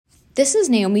This is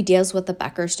Naomi Diaz with the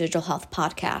Becker's Digital Health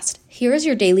Podcast. Here is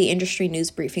your daily industry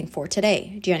news briefing for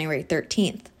today, January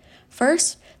 13th.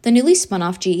 First, the newly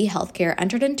spun-off GE Healthcare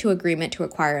entered into agreement to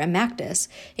acquire Amactus,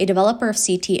 a developer of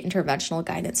CT interventional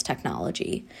guidance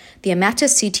technology. The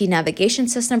Amactus CT navigation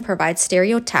system provides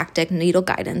stereotactic needle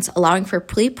guidance, allowing for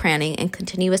pre-planning and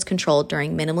continuous control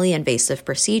during minimally invasive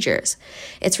procedures.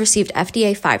 It's received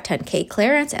FDA 510(k)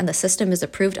 clearance, and the system is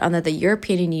approved under the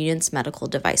European Union's medical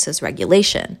devices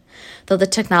regulation. Though the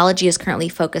technology is currently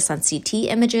focused on CT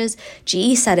images,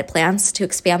 GE said it plans to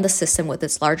expand the system with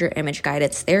its larger image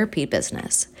guidance therapy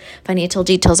business. Financial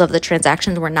details of the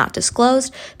transactions were not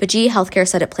disclosed, but GE Healthcare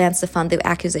said it plans to fund the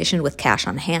acquisition with cash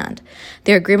on hand.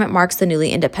 Their agreement marks the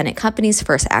newly independent company's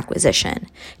first acquisition.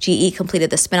 GE completed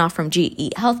the spinoff from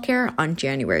GE Healthcare on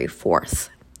January 4th.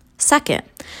 Second,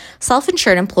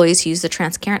 self-insured employees who use the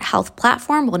Transcarent Health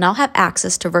platform will now have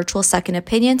access to virtual second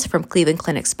opinions from Cleveland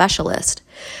Clinic specialists.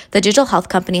 The digital health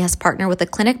company has partnered with the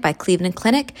Clinic by Cleveland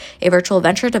Clinic, a virtual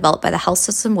venture developed by the health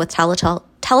system with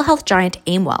telehealth giant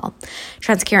Aimwell.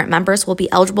 Transcarent members will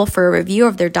be eligible for a review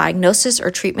of their diagnosis or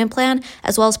treatment plan,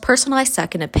 as well as personalized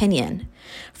second opinion.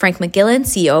 Frank McGillen,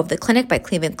 CEO of the Clinic by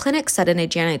Cleveland Clinic, said in a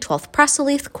January 12th press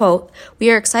release, quote, "We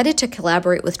are excited to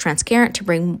collaborate with Transcarent to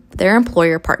bring their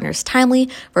employer partners timely,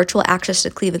 virtual access to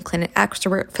Cleveland Clinic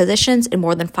expert physicians in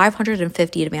more than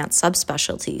 550 advanced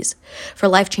subspecialties. For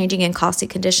life-changing and costly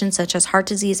conditions such as heart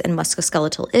disease and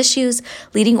musculoskeletal issues,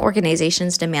 leading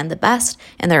organizations demand the best,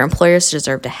 and their employers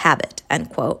deserve to have it," end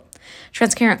quote.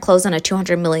 Transcarent closed on a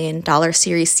 $200 million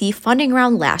Series C funding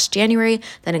round last January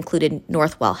that included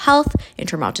Northwell Health,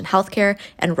 Intermountain Healthcare,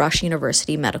 and Rush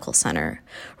University Medical Center.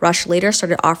 Rush later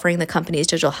started offering the company's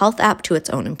digital health app to its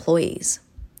own employees.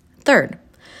 Third,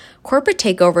 corporate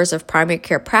takeovers of primary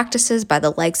care practices by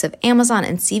the likes of Amazon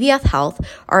and CVS Health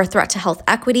are a threat to health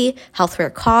equity,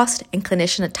 healthcare cost, and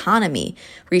clinician autonomy,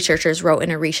 researchers wrote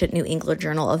in a recent New England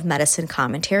Journal of Medicine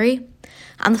commentary.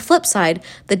 On the flip side,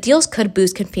 the deals could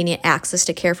boost convenient access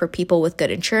to care for people with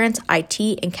good insurance,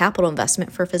 IT, and capital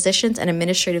investment for physicians, and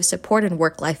administrative support and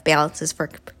work-life balances for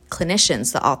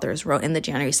clinicians, the authors wrote in the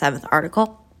January 7th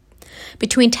article.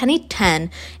 Between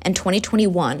 2010 and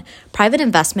 2021, private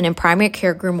investment in primary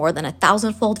care grew more than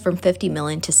 1,000-fold from $50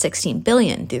 million to $16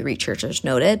 billion, the researchers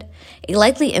noted. A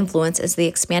likely influence is the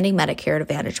expanding Medicare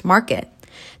Advantage market.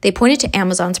 They pointed to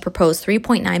Amazon's proposed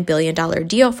 $3.9 billion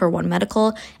deal for One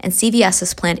Medical and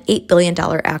CVS's planned $8 billion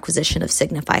acquisition of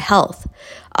Signify Health.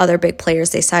 Other big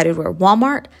players they cited were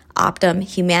Walmart, Optum,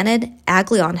 Humanid,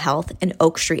 Aglion Health, and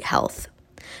Oak Street Health.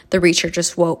 The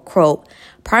researchers wrote, quote,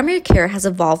 "Primary care has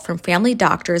evolved from family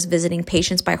doctors visiting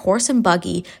patients by horse and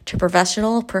buggy to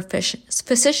professional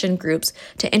physician groups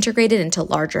to integrated into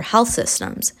larger health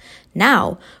systems.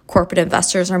 Now, corporate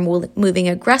investors are moving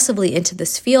aggressively into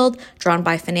this field, drawn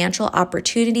by financial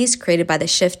opportunities created by the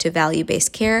shift to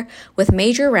value-based care, with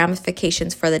major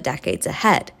ramifications for the decades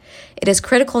ahead. It is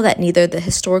critical that neither the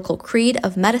historical creed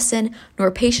of medicine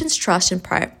nor patients' trust in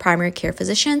primary care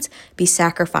physicians be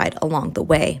sacrificed along the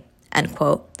way," end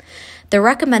quote. The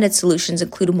recommended solutions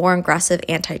include more aggressive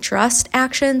antitrust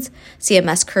actions,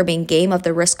 CMS curbing game of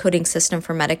the risk coding system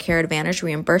for Medicare Advantage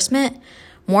reimbursement,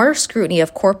 more scrutiny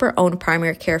of corporate-owned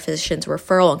primary care physicians'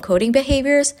 referral and coding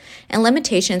behaviors, and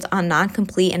limitations on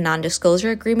non-complete and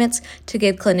non-disclosure agreements to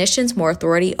give clinicians more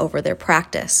authority over their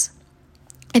practice.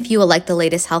 If you would like the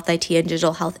latest health, IT, and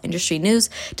digital health industry news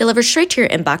delivered straight to your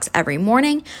inbox every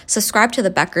morning, subscribe to the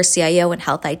Becker's CIO and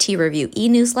Health IT Review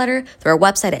e-newsletter through our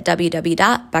website at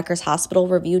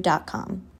www.beckershospitalreview.com.